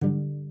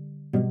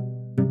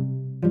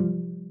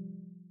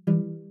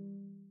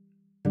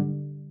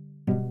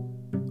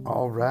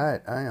All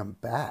right, I am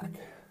back.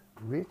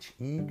 Rich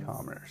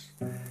e-commerce.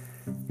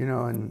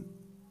 And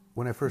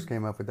when I first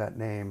came up with that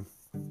name,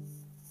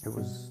 it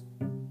was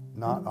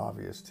not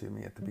obvious to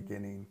me at the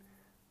beginning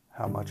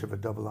how much of a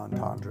double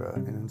entendre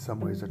and in some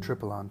ways a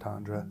triple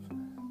entendre.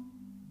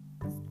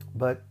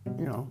 But,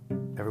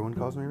 everyone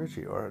calls me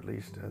Richie, or at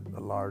least a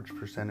large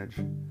percentage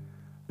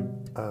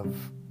of,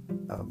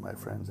 of my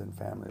friends and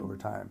family over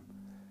time.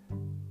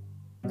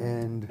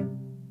 And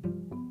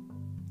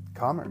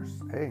commerce,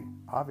 hey,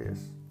 obvious.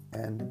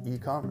 And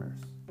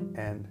e-commerce,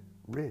 and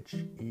rich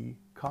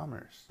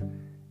e-commerce,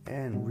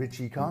 and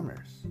rich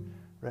e-commerce,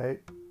 right?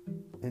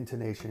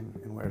 Intonation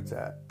and where it's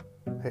at.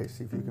 Hey,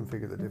 see if you can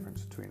figure the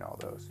difference between all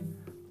those.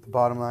 The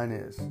bottom line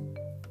is,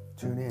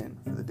 tune in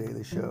for the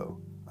daily show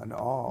on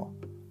all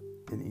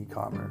in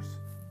e-commerce,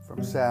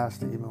 from SaaS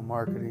to email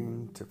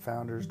marketing, to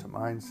founders, to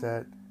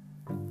mindset,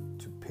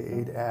 to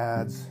paid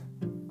ads,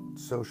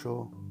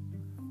 social,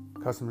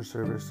 customer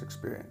service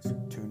experience.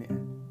 Tune in.